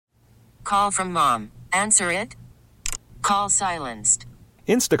call from mom. Answer it. Call silenced.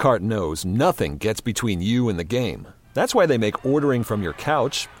 Instacart knows nothing gets between you and the game. That's why they make ordering from your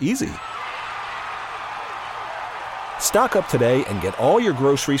couch easy. Stock up today and get all your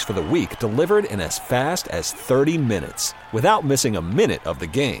groceries for the week delivered in as fast as 30 minutes without missing a minute of the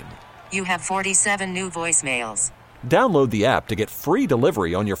game. You have 47 new voicemails. Download the app to get free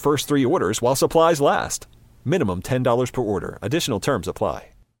delivery on your first 3 orders while supplies last. Minimum $10 per order. Additional terms apply.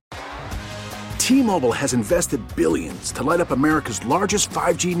 T-Mobile has invested billions to light up America's largest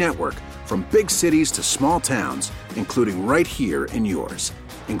 5G network, from big cities to small towns, including right here in yours.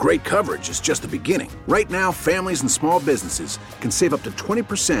 And great coverage is just the beginning. Right now, families and small businesses can save up to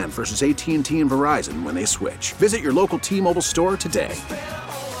 20% versus AT&T and Verizon when they switch. Visit your local T-Mobile store today.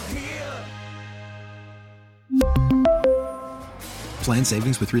 Plan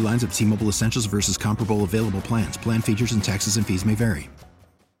savings with 3 lines of T-Mobile Essentials versus comparable available plans. Plan features and taxes and fees may vary.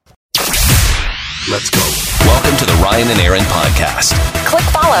 Let's go. Welcome to the Ryan and Erin podcast. Click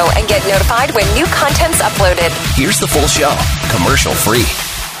follow and get notified when new content's uploaded. Here's the full show, commercial free.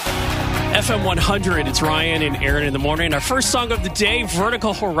 FM 100, it's Ryan and Erin in the morning. Our first song of the day,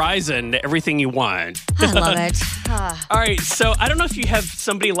 Vertical Horizon, Everything You Want. I love it. All right, so I don't know if you have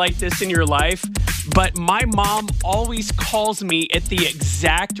somebody like this in your life, but my mom always calls me at the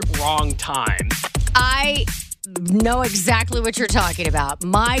exact wrong time. I know exactly what you're talking about.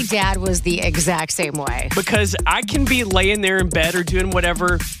 My dad was the exact same way. Because I can be laying there in bed or doing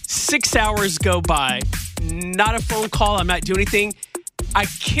whatever, 6 hours go by, not a phone call, I'm not doing anything. I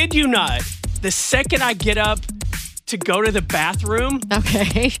kid you not, the second I get up to go to the bathroom,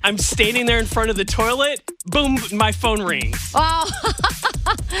 okay, I'm standing there in front of the toilet, boom, my phone rings. Oh.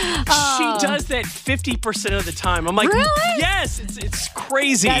 She does that 50% of the time. I'm like, really? Yes, it's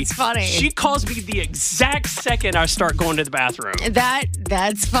crazy. That's funny. She calls me the exact second I start going to the bathroom.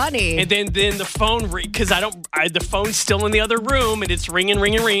 That's funny. And then the phone because the phone's still in the other room and it's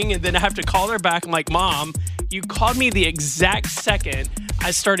ringing, and then I have to call her back. I'm like, Mom, you called me the exact second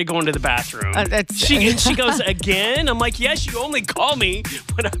I started going to the bathroom. She goes, again? I'm like, yes, you only call me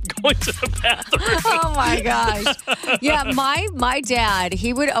when I'm going to the bathroom. Oh my gosh. Yeah, my dad,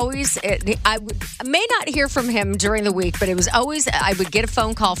 he would always, I may not hear from him during the week, but it was always, I would get a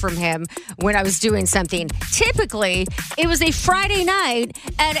phone call from him when I was doing something. Typically, it was a Friday night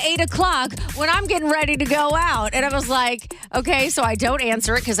at 8 o'clock when I'm getting ready to go out. And I was like, okay, so I don't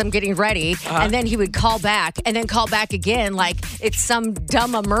answer it because I'm getting ready. And then he would call back and then call back again like it's some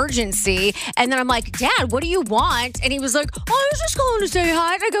dumb emergency. And then I'm like, Dad, what do you want? And he was like, oh, I was just calling to say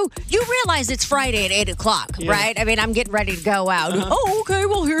hi. And I go, you realize it's Friday at 8 o'clock, right? I mean, I'm getting ready to go out. Oh, okay,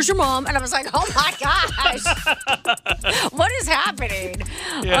 well, here's your mom. And I was like, oh my gosh, what is happening?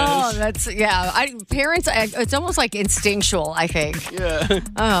 Yes. Oh, that's, parents, it's almost like instinctual, I think. Yeah.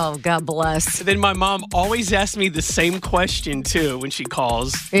 Oh, God bless. And then my mom always asks me the same question, too, when she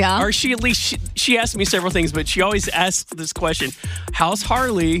calls. Yeah? Or she asked me several things, but she always asks this question, how's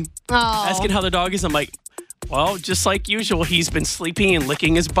Harley? Oh. Asking how the dog is. I'm like, well, just like usual, he's been sleeping and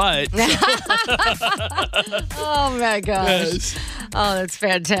licking his butt. Oh, my gosh. Yes. Oh, that's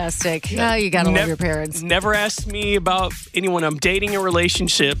fantastic. Oh, you got to love your parents. Never asked me about anyone I'm dating in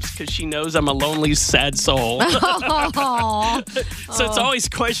relationships because she knows I'm a lonely, sad soul. Oh. So it's always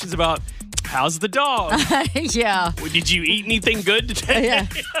questions about, how's the dog? Yeah. Did you eat anything good today? Yeah.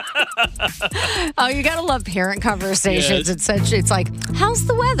 Oh, you gotta love parent conversations. Yes. It's like, how's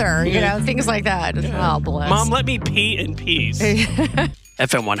the weather? You know, things like that. Yeah. Oh, bless. Mom, let me pee in peace.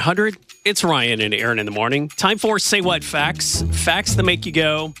 FM 100, it's Ryan and Erin in the morning. Time for Say What Facts. Facts that make you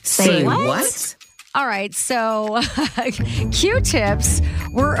go, Say what? All right, so Q-tips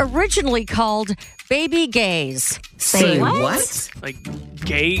were originally called baby gays. Say what? Like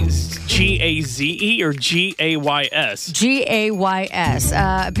gays, G-A-Z-E or G-A-Y-S? G-A-Y-S.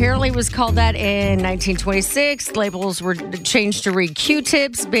 Apparently it was called that in 1926. Labels were changed to read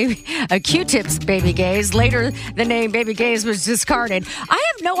Q-tips, Q-tips baby gays. Later, the name baby gays was discarded.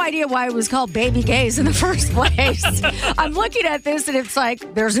 I have no idea why it was called baby gays in the first place. I'm looking at this and it's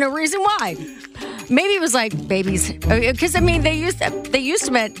like, there's no reason why. Maybe it was like babies, because I mean they used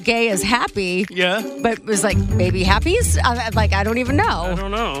to meant gay as happy. Yeah. But it was like baby happies. Like I don't even know. I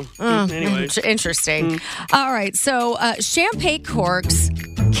don't know. Anyway, interesting. All right, so champagne corks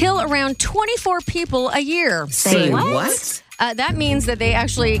kill around 24 people a year. Say what? That means that they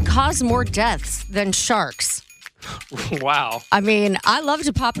actually cause more deaths than sharks. Wow. I mean, I love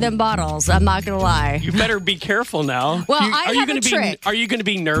to pop them bottles. I'm not going to lie. You better be careful now. Well, I have a trick. Are you going to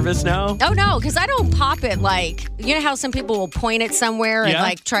be nervous now? Oh, no, because I don't pop it like, you know how some people will point it somewhere and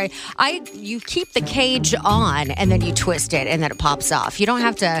like try. You keep the cage on and then you twist it and then it pops off. You don't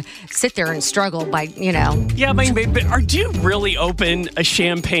have to sit there and struggle by, Yeah, but do you really open a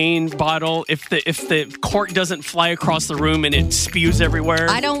champagne bottle if the cork doesn't fly across the room and it spews everywhere?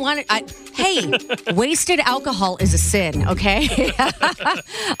 I don't want it. Hey, wasted alcohol is a sin, okay?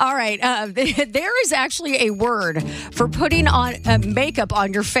 All right. There is actually a word for putting on makeup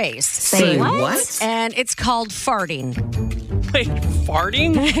on your face. Say what? And it's called farting. Wait,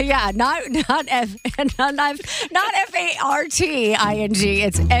 farting? Yeah, not FARTING.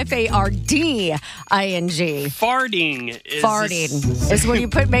 It's FARDING. Farting is when you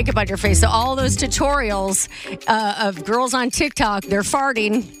put makeup on your face. So all those tutorials of girls on TikTok, they're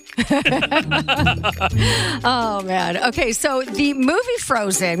farting. Oh, man. Okay, so the movie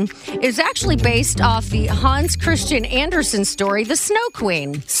Frozen is actually based off the Hans Christian Andersen story, The Snow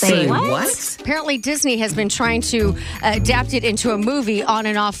Queen. Say what? Apparently, Disney has been trying to adapt it into a movie on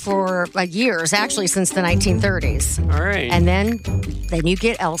and off for years, actually since the 1930s. All right. And then you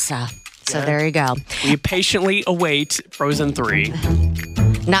get Elsa. So there you go. We patiently await Frozen 3.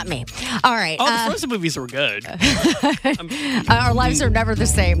 Not me. All right. Oh, the Frozen movies were good. Our lives are never the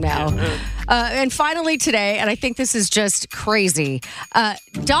same now. And finally today, and I think this is just crazy,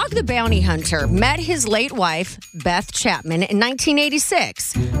 Dog the Bounty Hunter met his late wife, Beth Chapman, in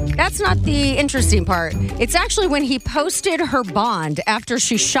 1986. That's not the interesting part. It's actually when he posted her bond after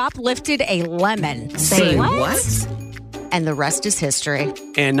she shoplifted a lemon. Say what? And the rest is history.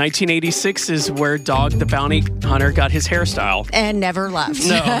 And 1986 is where Dog the Bounty Hunter got his hairstyle. And never left.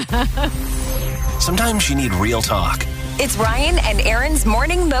 No. Sometimes you need real talk. It's Ryan and Erin's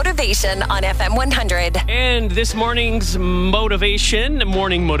morning motivation on FM 100. And this morning's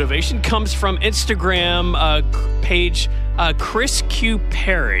morning motivation, comes from Instagram page Chris Q.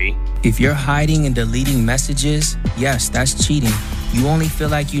 Perry. If you're hiding and deleting messages, yes, that's cheating. You only feel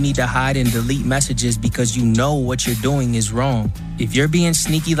like you need to hide and delete messages because you know what you're doing is wrong. If you're being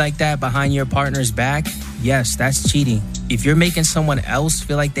sneaky like that behind your partner's back, yes, that's cheating. If you're making someone else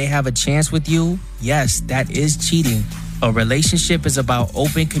feel like they have a chance with you, yes, that is cheating. A relationship is about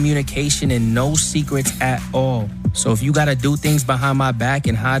open communication and no secrets at all. So if you gotta do things behind my back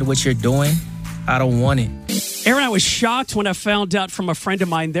and hide what you're doing, I don't want it. Erin, I was shocked when I found out from a friend of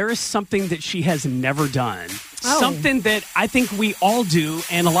mine there is something that she has never done. Oh. Something that I think we all do,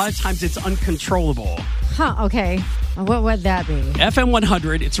 and a lot of times it's uncontrollable. Huh, okay. What would that be? FM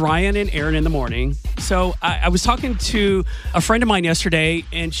 100, it's Ryan and Erin in the morning. So I was talking to a friend of mine yesterday,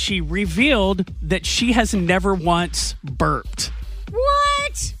 and she revealed that she has never once burped.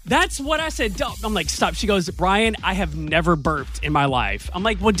 What? That's what I said. I'm like, stop. She goes, Ryan, I have never burped in my life. I'm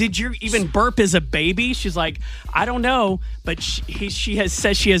like, well, did you even burp as a baby? She's like, I don't know, but she has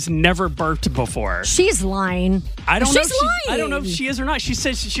said she has never burped before. She's lying. I don't know. Lying. I don't know if she is or not. She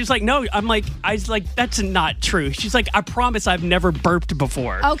says she's like, no. I was like, that's not true. She's like, I promise I've never burped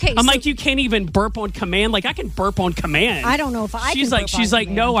before. Okay. I'm like, you can't even burp on command. Like, I can burp on command. I don't know if I. She's can like,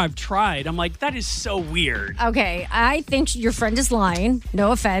 no, I've tried. I'm like, that is so weird. Okay, I think your friend is lying.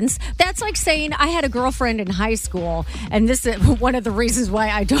 No offense. That's like saying I had a girlfriend in high school, and this is one of the reasons why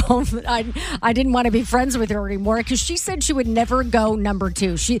I didn't want to be friends with her anymore, because she said she would never go number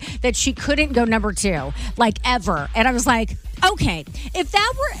 2. That she couldn't go number 2, like ever. And I was like, okay, if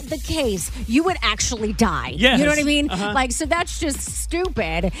that were the case, you would actually die. Yes. You know what I mean? Uh-huh. Like, so that's just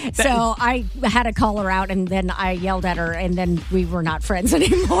stupid. So I had to call her out, and then I yelled at her, and then we were not friends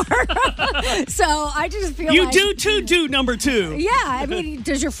anymore. So I just feel you like... You do number 2. Yeah, I mean,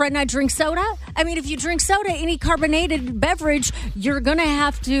 does your friend not drink soda? I mean, if you drink soda, any carbonated beverage, you're going to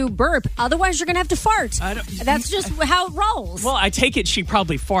have to burp. Otherwise, you're going to have to fart. That's just how it rolls. Well, I take it she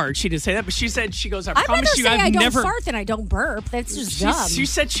probably farted. She didn't say that, but she said, she goes, I promise you, I've never... never... I fart than I don't burp. That's just dumb. She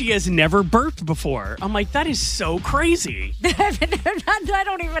said she has never burped before. I'm like, that is so crazy. I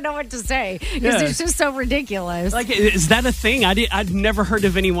don't even know what to say, because it's just so ridiculous. Like, is that a thing? I've never heard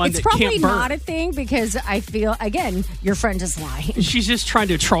of anyone that can't burp. It's probably not a thing, because I feel, again, your friend is lying. She's just trying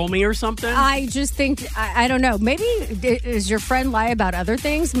to troll me or something? I just think, I don't know. Maybe does your friend lie about other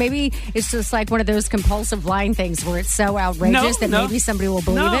things? Maybe it's just like one of those compulsive lying things where it's so outrageous that maybe somebody will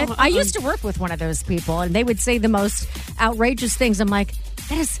believe it. I used to work with one of those people, and they would say the most outrageous things. I'm like,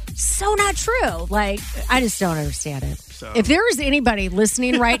 that is so not true. Like, I just don't understand it. So. If there is anybody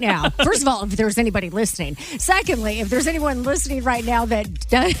listening right now, first of all, if there's anybody listening. Secondly, if there's anyone listening right now that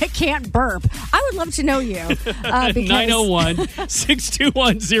can't burp, I would love to know you.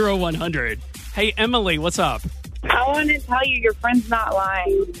 901-621-0100. Hey, Emily, what's up? I want to tell you, your friend's not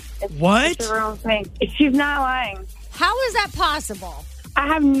lying. What? It's the real thing. She's not lying. How is that possible? I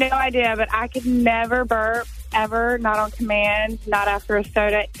have no idea, but I could never burp, ever, not on command, not after a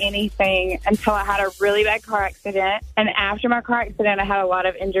soda, anything, until I had a really bad car accident. And after my car accident, I had a lot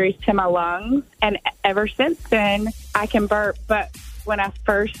of injuries to my lungs. And ever since then, I can burp. But when I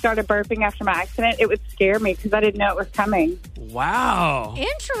first started burping after my accident, it would scare me because I didn't know it was coming. Wow.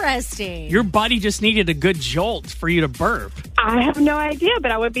 Interesting. Your body just needed a good jolt for you to burp. I have no idea,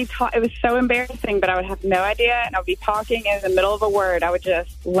 but I would be it was so embarrassing, but I would have no idea, and I would be talking, and in the middle of a word, I would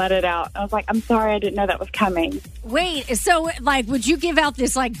just let it out. I was like, I'm sorry, I didn't know that was coming. Wait, so, like, would you give out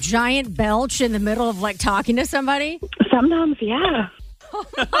this, like, giant belch in the middle of, like, talking to somebody? Sometimes, yeah.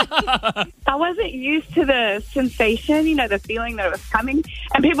 I wasn't used to the sensation, the feeling that it was coming.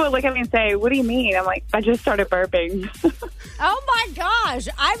 And people would look at me and say, what do you mean? I'm like, I just started burping. Oh, my gosh.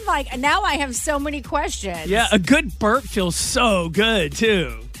 I'm like, now I have so many questions. Yeah, a good burp feels so good,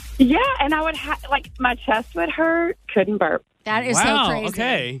 too. Yeah, and I would my chest would hurt, couldn't burp. That is so crazy.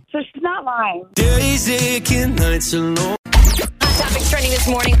 Okay. So she's not lying. Days aching, nights alone. Topics trending this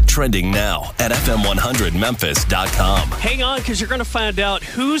morning. Trending now at FM100Memphis.com. Hang on, because you're going to find out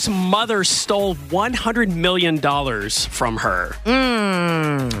whose mother stole $100 million from her.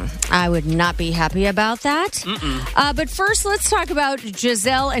 I would not be happy about that. But first, let's talk about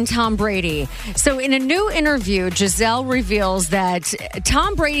Giselle and Tom Brady. So in a new interview, Giselle reveals that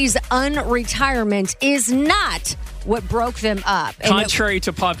Tom Brady's unretirement is not what broke them up. Contrary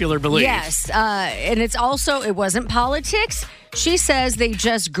to popular belief. Yes. And it wasn't politics. She says they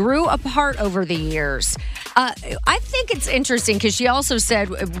just grew apart over the years. I think it's interesting because she also said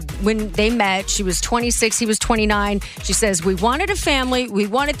when they met, she was 26, he was 29. She says, we wanted a family. We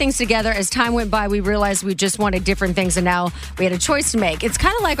wanted things together. As time went by, we realized we just wanted different things. And now we had a choice to make. It's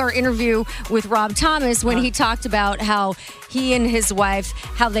kind of like our interview with Rob Thomas when he talked about how he and his wife,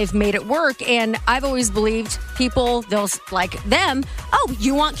 how they've made it work. And I've always believed people, they'll like them. Oh,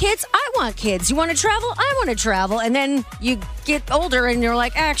 you want kids? I want kids. You want to travel? I want to travel. And then you get older and you're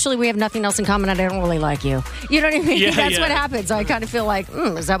like, actually, we have nothing else in common. I don't really like you. You know what I mean? Yeah, That's what happens. So I kind of feel like,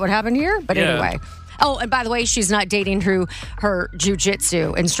 is that what happened here? But anyway. Oh, and by the way, she's not dating her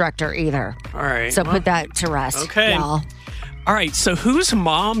jiu-jitsu instructor either. All right. So put that to rest. Okay. Y'all. All right. So whose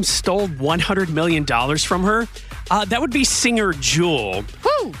mom stole $100 million from her? That would be singer Jewel.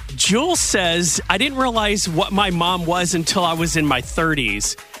 Woo. Jewel says, I didn't realize what my mom was until I was in my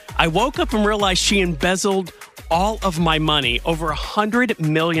 30s. I woke up and realized she embezzled all of my money, over $100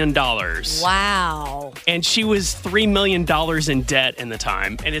 million. Wow. And she was $3 million in debt in the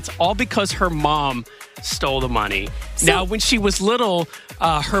time. And it's all because her mom stole the money. Now, when she was little,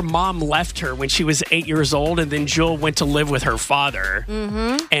 her mom left her when she was 8 years old. And then Jewel went to live with her father.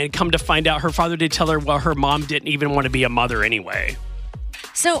 Mm-hmm. And come to find out, her father did tell her, well, her mom didn't even want to be a mother anyway.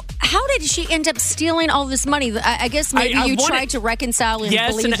 So how did she end up stealing all this money? I guess maybe you tried to reconcile and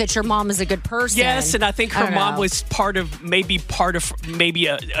believe that your mom is a good person. Yes, and I think her mom was part of maybe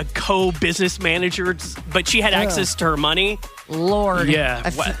a co-business manager, but she had access to her money. Lord. Yeah.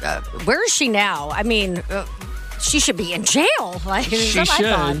 Where is she now? I mean, she should be in jail. Like, she should.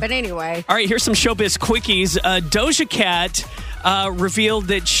 I thought. But anyway. All right, here's some showbiz quickies. Doja Cat revealed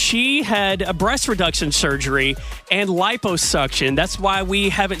that she had a breast reduction surgery and liposuction. That's why we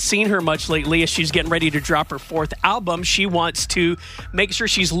haven't seen her much lately as she's getting ready to drop her 4th album. She wants to make sure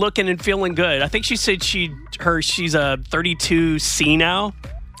she's looking and feeling good. I think she said she's a 32C now.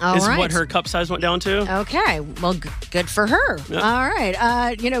 What her cup size went down to. Okay. Well, good for her. Yep. All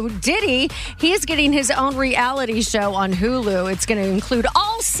right. Diddy, he is getting his own reality show on Hulu. It's going to include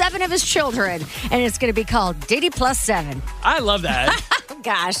all 7 of his children, and it's going to be called Diddy Plus 7. I love that.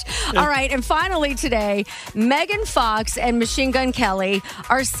 Gosh. All right. And finally today, Megan Fox and Machine Gun Kelly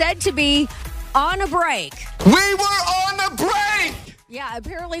are said to be on a break. We were on a break! Yeah,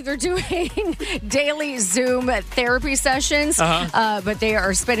 apparently they're doing daily Zoom therapy sessions, but they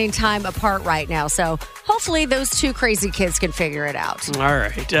are spending time apart right now. So hopefully those 2 crazy kids can figure it out. All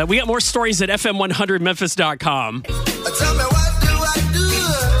right. We got more stories at FM100Memphis.com. Tell me, what do I do?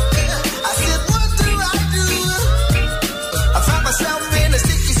 I said, what do I do? I found myself in a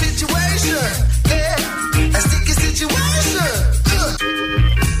sticky situation. Yeah, a sticky situation.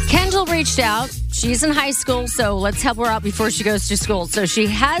 Kendall reached out. She's in high school, so let's help her out before she goes to school. So she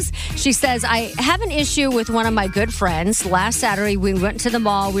says, I have an issue with one of my good friends. Last Saturday, we went to the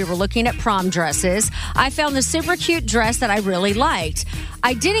mall. We were looking at prom dresses. I found this super cute dress that I really liked.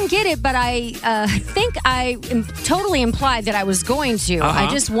 I didn't get it, but I think I totally implied that I was going to. I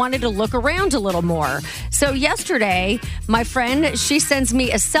just wanted to look around a little more. So yesterday, my friend, she sends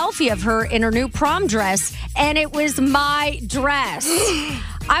me a selfie of her in her new prom dress, and it was my dress.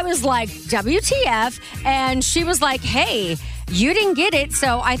 I was like, WTF? And she was like, hey, you didn't get it,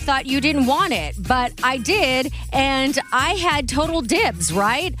 so I thought you didn't want it. But I did, and I had total dibs,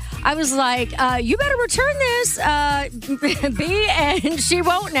 right? I was like, you better return this, B, and she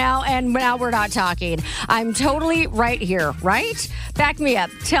won't now, and now we're not talking. I'm totally right here, right? Back me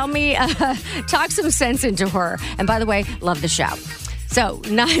up. Tell me, talk some sense into her. And by the way, love the show. So,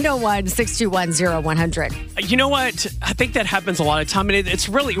 901-621-0100. You know what? I think that happens a lot of time. And it's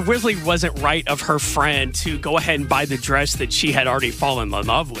really wasn't right of her friend to go ahead and buy the dress that she had already fallen in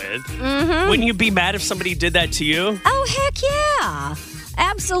love with. Mm-hmm. Wouldn't you be mad if somebody did that to you? Oh, heck yeah.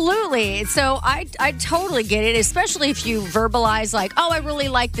 Absolutely. So I totally get it, especially if you verbalize like, oh, I really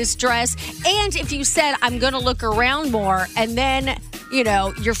like this dress. And if you said, I'm going to look around more, and then,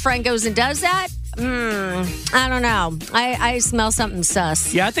 your friend goes and does that. I don't know. I smell something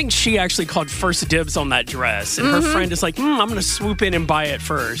sus. Yeah, I think she actually called first dibs on that dress. And her friend is like, I'm going to swoop in and buy it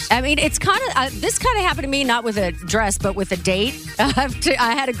first. I mean, it's kind of, this kind of happened to me, not with a dress, but with a date.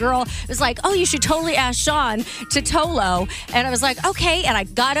 I had a girl, it was like, oh, you should totally ask Sean to Tolo. And I was like, okay. And I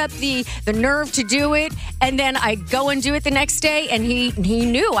got up the nerve to do it. And then I go and do it the next day. And he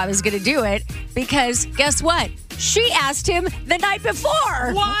knew I was going to do it because guess what? She asked him the night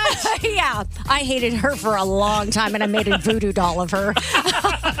before. What? Yeah. I hated her for a long time, and I made a voodoo doll of her.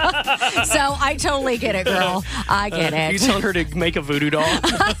 So I totally get it, girl. I get it. You telling her to make a voodoo doll?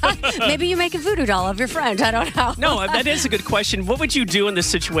 Maybe you make a voodoo doll of your friend. I don't know. No, that is a good question. What would you do in this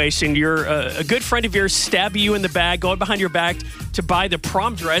situation? You're a good friend of yours stabbing you in the back, going behind your back to buy the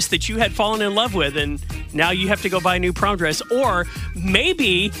prom dress that you had fallen in love with, and now you have to go buy a new prom dress. Or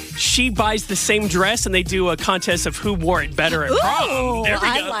maybe she buys the same dress and they do a contest of who wore it better at prom. There we go.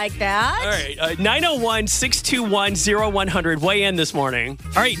 I like that. All right. 901-621-0100. Weigh in this morning.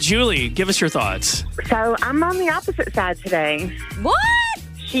 All right, Julie, give us your thoughts. So I'm on the opposite side today. What?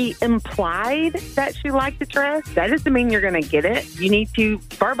 She implied that she liked the dress. That doesn't mean you're going to get it. You need to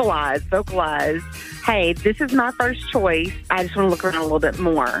vocalize, hey, this is my first choice. I just want to look around a little bit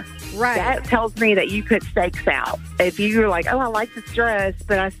more. Right. That tells me that you put stakes out. If you're like, oh, I like this dress,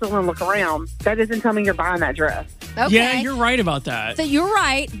 but I still want to look around, that doesn't tell me you're buying that dress. Okay. Yeah, you're right about that. So you're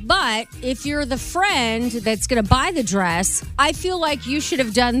right, but if you're the friend that's going to buy the dress, I feel like you should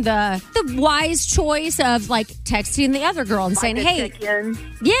have done the wise choice of like texting the other girl and saying, hey,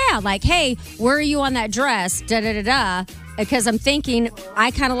 yeah, like, hey, where are you on that dress? Da-da-da-da. Because I'm thinking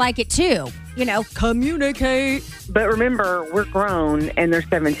I kind of like it too. Communicate. But remember, we're grown and they're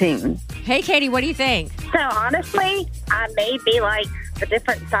 17. Hey, Katie, what do you think? So honestly, I may be like the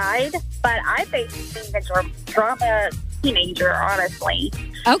different side, but I think being a drama teenager, honestly.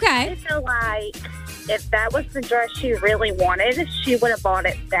 Okay. I feel like if that was the dress she really wanted, she would have bought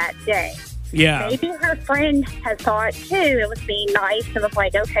it that day. Yeah. Maybe her friend had thought, too, it was being nice and was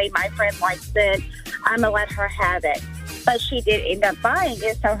like, okay, my friend likes it. I'm going to let her have it. But she did end up buying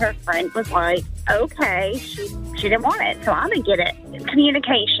it, so her friend was like, okay, she didn't want it, so I'm going to get it.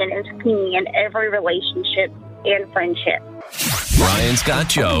 Communication is key in every relationship and friendship. Ryan's got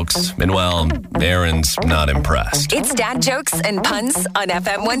jokes, and well, Erin's not impressed. It's dad jokes and puns on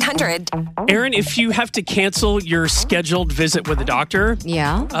FM 100. Erin, if you have to cancel your scheduled visit with the doctor,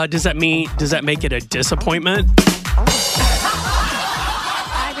 does that make it a disappointment?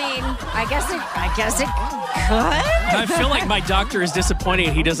 I guess it could. I feel like my doctor is disappointed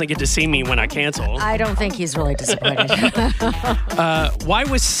he doesn't get to see me when I cancel. I don't think he's really disappointed. Why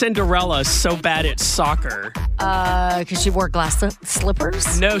was Cinderella so bad at soccer? Because she wore glass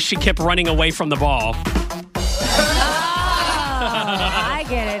slippers? No, she kept running away from the ball. I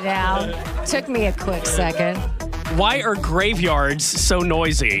get it now. Took me a quick second. Why are graveyards so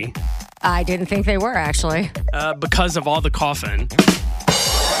noisy? I didn't think they were, actually. Because of all the coffin.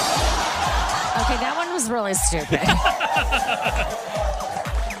 Okay, that one was really stupid.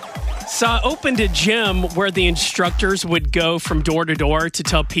 So I opened a gym where the instructors would go from door to door to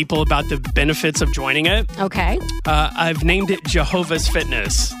tell people about the benefits of joining it. Okay. I've named it Jehovah's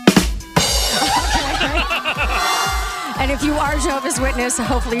Fitness. And if you are Jehovah's Witness,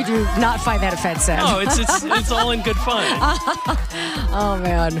 hopefully you do not find that offensive. No, it's all in good fun. Oh,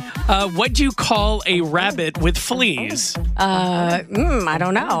 man. What do you call a rabbit with fleas? I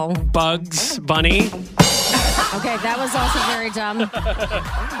don't know. Bugs Bunny. Okay, that was also very dumb.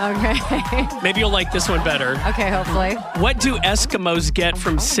 Okay. Maybe you'll like this one better. Okay, hopefully. What do Eskimos get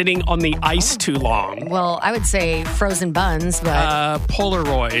from sitting on the ice too long? Well, I would say frozen buns, but...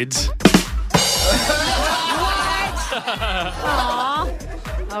 Polaroids. Aw.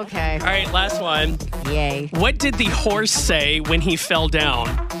 Okay. All right, last one. Yay. What did the horse say when he fell down?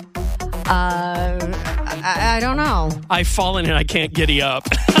 I don't know. I've fallen and I can't giddy up.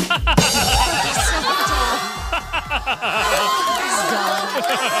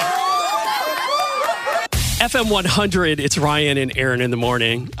 FM 100, it's Ryan and Erin in the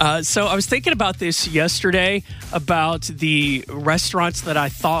morning. So I was thinking about this yesterday, about the restaurants that I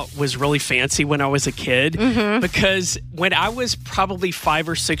thought was really fancy when I was a kid. Because when I was probably 5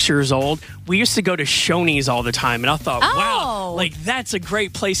 or 6 years old, we used to go to Shoney's all the time. And I thought, wow, like that's a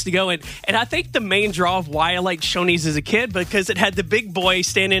great place to go. And I think the main draw of why I liked Shoney's as a kid, because it had the big boy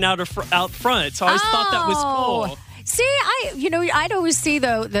standing out front. So I always thought that was cool. See, I'd always see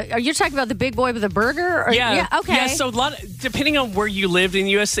are you talking about the big boy with the burger? Or, yeah. Okay. Yeah. So depending on where you lived in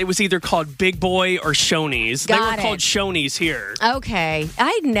the U.S., it was either called Big Boy or Shoney's. They were called Shoney's here. Okay.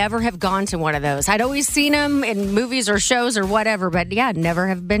 I'd never have gone to one of those. I'd always seen them in movies or shows or whatever, but yeah, I'd never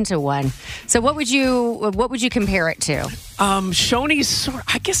have been to one. So what would you compare it to? Shoney's,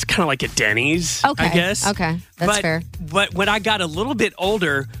 I guess, kind of like a Denny's. Okay. I guess. Okay. That's fair. But when I got a little bit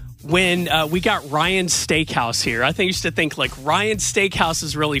older, when we got Ryan's Steakhouse here, I used to think like Ryan's Steakhouse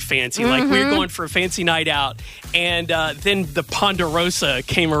is really fancy. Like we were going for a fancy night out, and then the Ponderosa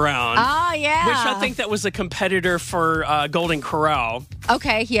came around. Oh, yeah. Which I think that was a competitor for Golden Corral.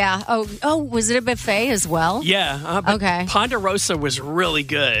 Okay, yeah. Oh, was it a buffet as well? Yeah. But okay. Ponderosa was really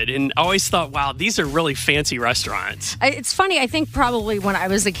good, and I always thought, wow, these are really fancy restaurants. It's funny. I think probably when I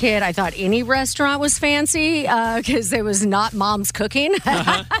was a kid, I thought any restaurant was fancy because it was not mom's cooking.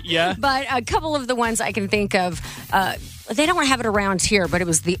 Yeah. But a couple of the ones I can think of, they don't have it around here, but it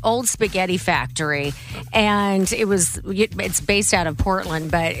was the Old Spaghetti Factory. And it's based out of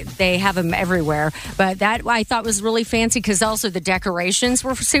Portland, but they have them everywhere. But that I thought was really fancy because also the decorations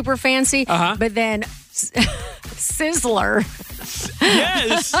were super fancy. But then Sizzler.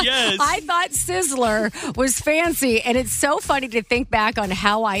 Yes. I thought Sizzler was fancy, and it's so funny to think back on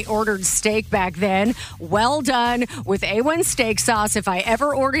how I ordered steak back then. Well done with A1 steak sauce. If I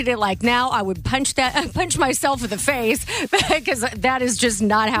ever ordered it like now, I would punch myself in the face because that is just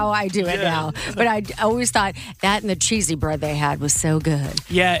not how I do it now. But I always thought that and the cheesy bread they had was so good.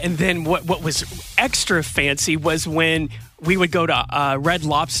 Yeah, and then what was extra fancy was when we would go to Red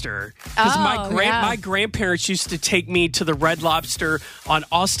Lobster. Because my grandparents used to take me to the Red Lobster on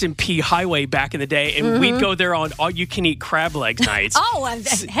Austin P Highway back in the day, and we'd go there on all-you-can-eat crab legs nights.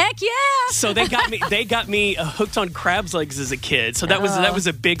 Heck yeah! So they got me hooked on crab legs as a kid. So that was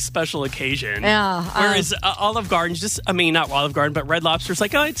a big special occasion. Yeah. Whereas Olive Garden, not Olive Garden, but Red Lobster's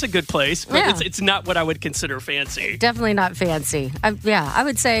like, oh, it's a good place, but it's not what I would consider fancy. Definitely not fancy. I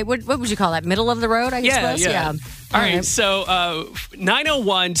would say, what would you call that? Middle of the road, I suppose? Yeah. All right, so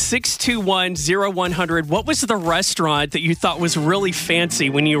 901-621-0100. What was the restaurant that you thought was really fancy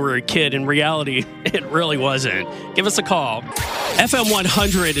when you were a kid? In reality, it really wasn't. Give us a call. FM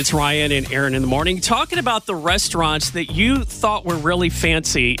 100, it's Ryan and Erin in the morning. Talking about the restaurants that you thought were really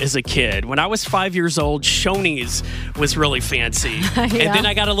fancy as a kid. When I was 5 years old, Shoney's was really fancy. And then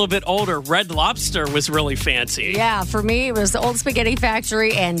I got a little bit older. Red Lobster was really fancy. Yeah, for me, it was the Old Spaghetti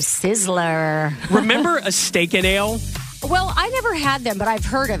Factory and Sizzler. Remember a Steak and Ale? Well, I never had them, but I've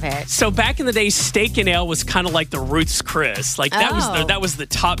heard of it. So back in the day, Steak and Ale was kind of like the Ruth's Chris. Like that was the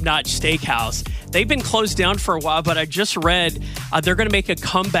top-notch steakhouse. They've been closed down for a while, but I just read they're going to make a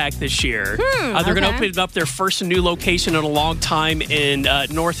comeback this year. They're going to open up their first new location in a long time in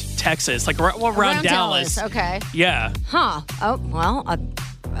North Texas, like around Dallas. Okay. Yeah. Huh. Oh, well,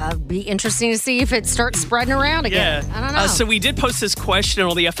 be interesting to see if it starts spreading around again. Yeah. I don't know. So we did post this question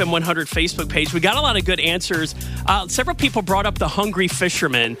on the FM 100 Facebook page. We got a lot of good answers. Several people brought up the Hungry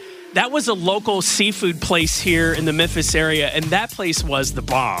Fisherman. That was a local seafood place here in the Memphis area, and that place was the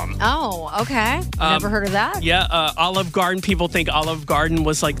bomb. Oh, okay. Never heard of that. Yeah, Olive Garden. People think Olive Garden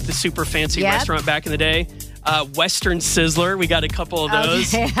was like the super fancy restaurant back in the day. Western Sizzler. We got a couple of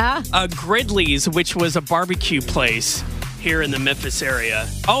those. Yeah. Gridley's, which was a barbecue place here in the Memphis area.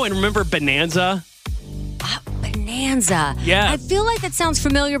 Oh, and remember Bonanza? Bonanza. Bonanza. Yeah. I feel like that sounds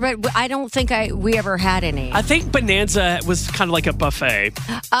familiar, but I don't think we ever had any. I think Bonanza was kind of like a buffet.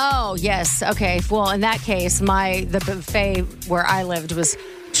 Oh, yes. Okay. Well, in that case, the buffet where I lived was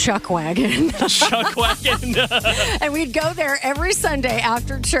Chuckwagon. Chuckwagon. And we'd go there every Sunday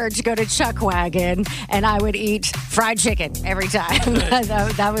after church, go to Chuckwagon, and I would eat fried chicken every time.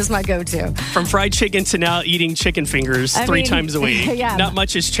 That was my go-to. From fried chicken to now eating chicken fingers 3 times a week. Yeah. Not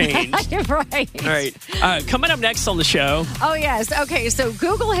much has changed. Right. All right. Coming up next on the show. Oh, yes. Okay, so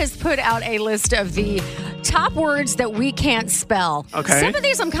Google has put out a list of the top words that we can't spell. Okay. Some of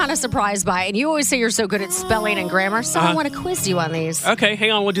these I'm kind of surprised by, and you always say you're so good at spelling and grammar, so I want to quiz you on these. Okay,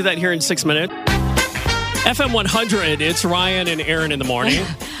 hang on. We'll do that here in 6 minutes. FM 100, it's Ryan and Erin in the morning.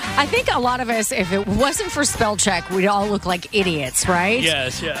 I think a lot of us, if it wasn't for spell check, we'd all look like idiots, right?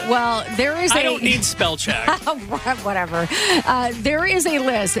 Yes. Well, there is I don't need spell check. Whatever. There is a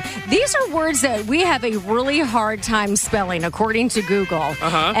list. These are words that we have a really hard time spelling, according to Google.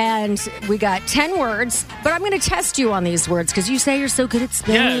 And we got 10 words, but I'm going to test you on these words because you say you're so good at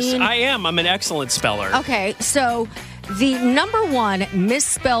spelling. Yes, I am. I'm an excellent speller. Okay, so the number one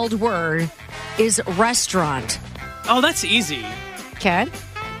misspelled word is restaurant. Oh, that's easy. Okay.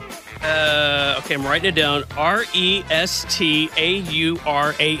 Okay, I'm writing it down. Restaurant.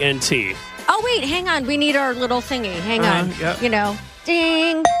 Oh, wait, hang on. We need our little thingy. Hang on. Yep. You know,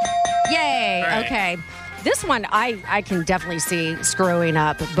 ding. Yay. Right. Okay. This one I can definitely see screwing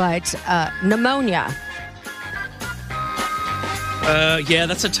up, but pneumonia. Yeah,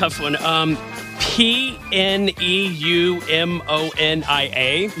 that's a tough one. Pneumonia.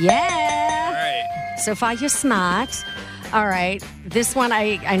 Yeah. All right. So far, you're smart. All right. This one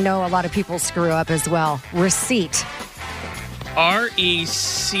I know a lot of people screw up as well. Receipt.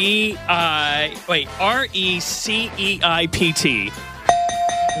 Receipt.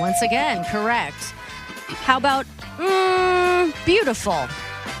 Once again, correct. How about beautiful?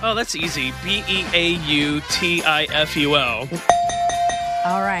 Oh, that's easy. Beautiful.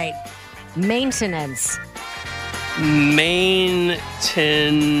 All right. Maintenance. Maintenance.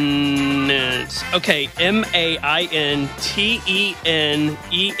 Okay, maintenance.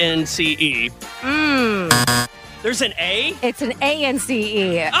 There's an A? It's an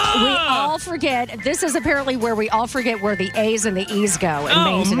A-N-C-E. Ah! We all forget. This is apparently where we all forget where the A's and the E's go in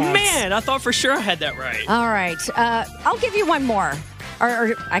maintenance. Oh, man. I thought for sure I had that right. All right. I'll give you one more.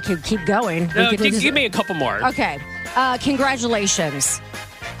 Or I could keep going. No, give me a couple more. Okay. Congratulations.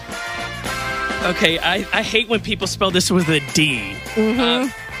 Okay, I hate when people spell this with a D. Mm-hmm.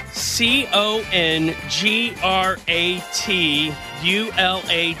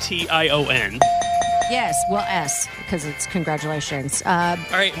 Congratulation. Yes, well, S, because it's congratulations. All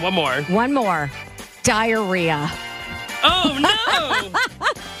right, one more. One more. Diarrhea. Oh, no!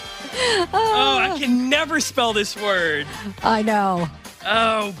 Oh, I can never spell this word. I know.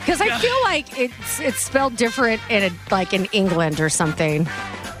 Oh, because I feel like it's spelled different in England or something.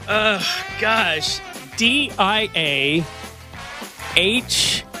 Oh, gosh. Diaharea.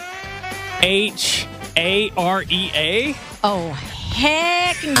 Oh,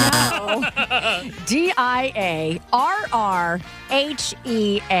 heck no. Diarrhea.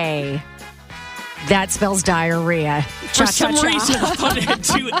 That spells diarrhea. For some reason, I thought it had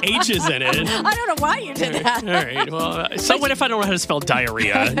 2 H's in it. I don't know why you did that. All right. Well, so what if I don't know how to spell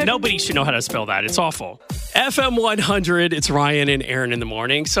diarrhea? Nobody should know how to spell that. It's awful. FM 100, it's Ryan and Erin in the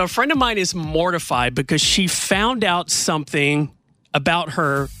morning. So a friend of mine is mortified because she found out something about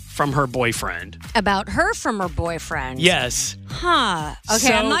her from her boyfriend. About her from her boyfriend? Yes. Huh. Okay,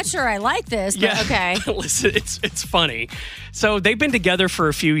 So- I'm not sure I like this, but okay. Listen, it's funny. So they've been together for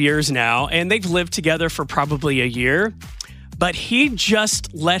a few years now, and they've lived together for probably a year. But he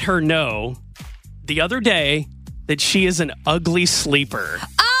just let her know the other day that she is an ugly sleeper.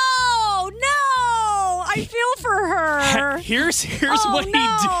 Oh, no! I feel for her. Here's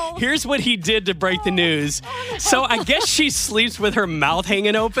what he did to break the news. So I guess she sleeps with her mouth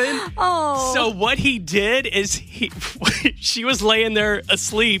hanging open. Oh. So what he did is she was laying there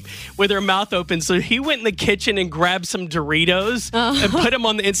asleep with her mouth open. So he went in the kitchen and grabbed some Doritos and put them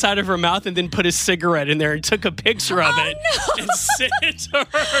on the inside of her mouth and then put a cigarette in there and took a picture of it and sent it to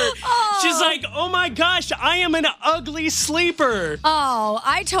her. She's like, oh my gosh, I am an ugly sleeper. Oh,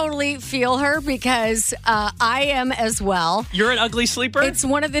 I totally feel her because I I am as well. You're an ugly sleeper? It's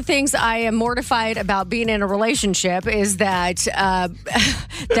one of the things I am mortified about being in a relationship is that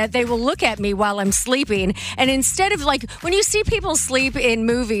that they will look at me while I'm sleeping. And instead of like, when you see people sleep in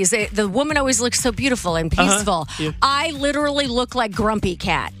movies, the woman always looks so beautiful and peaceful. Yeah. I literally look like Grumpy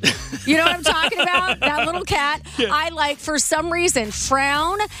Cat. You know what I'm talking about? That little cat. Yeah. I like, for some reason,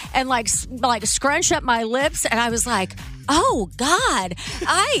 frown and like scrunch up my lips. And I was like, oh, God,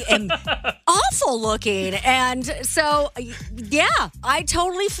 I am awful looking. And so, yeah, I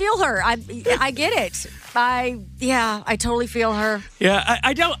totally feel her. I get it. I totally feel her. Yeah,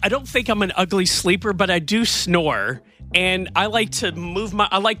 I don't think I'm an ugly sleeper, but I do snore. And I like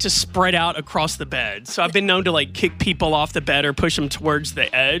to spread out across the bed. So I've been known to like kick people off the bed or push them towards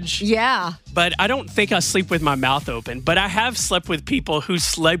the edge. Yeah. But I don't think I sleep with my mouth open. But I have slept with people who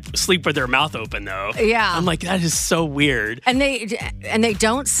sleep with their mouth open, though. Yeah. I'm like, that is so weird. And they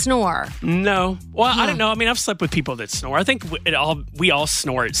don't snore. No. Well, I don't know. I mean, I've slept with people that snore. I think we all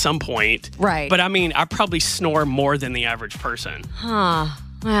snore at some point. Right. But I mean, I probably snore more than the average person. Huh.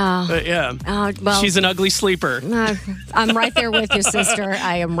 Wow. But yeah. Well, she's an ugly sleeper. I'm right there with you, sister.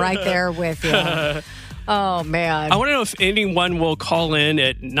 I am right there with you. Oh, man. I want to know if anyone will call in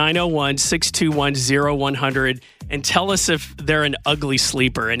at 901-621-0100 and tell us if they're an ugly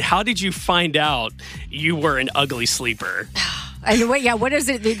sleeper. And how did you find out you were an ugly sleeper? And what is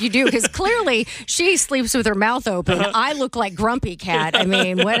it that you do? Because clearly she sleeps with her mouth open. I look like Grumpy Cat. I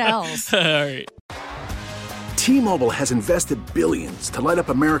mean, what else? All right. T-Mobile has invested billions to light up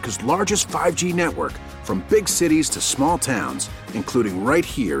America's largest 5G network, from big cities to small towns, including right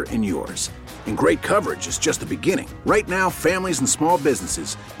here in yours. And great coverage is just the beginning. Right now, families and small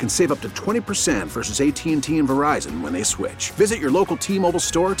businesses can save up to 20% versus AT&T and Verizon when they switch. Visit your local T-Mobile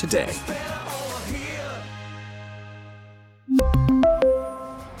store today.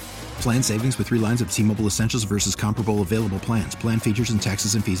 Plan savings with 3 lines of T-Mobile Essentials versus comparable available plans. Plan features and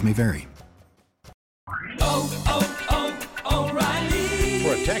taxes and fees may vary.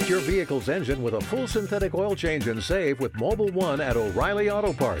 Protect your vehicle's engine with a full synthetic oil change and save with Mobile One at O'Reilly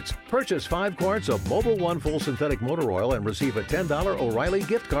Auto Parts. Purchase 5 quarts of Mobile One full synthetic motor oil and receive a $10 O'Reilly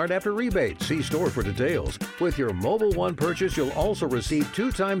gift card after rebate. See store for details. With your Mobile One purchase, you'll also receive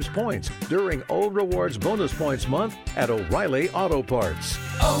 2 times points during O Rewards Bonus Points Month at O'Reilly Auto Parts.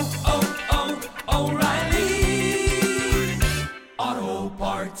 O'Reilly Auto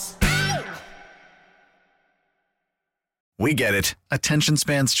Parts. We get it. Attention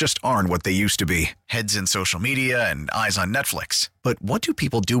spans just aren't what they used to be. Heads in social media and eyes on Netflix. But what do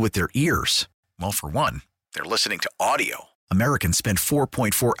people do with their ears? Well, for one, they're listening to audio. Americans spend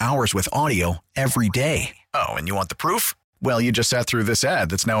 4.4 hours with audio every day. Oh, and you want the proof? Well, you just sat through this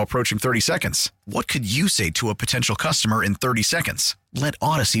ad that's now approaching 30 seconds. What could you say to a potential customer in 30 seconds? Let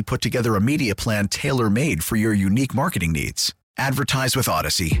Odyssey put together a media plan tailor-made for your unique marketing needs. Advertise with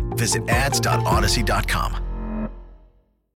Odyssey. Visit ads.odyssey.com.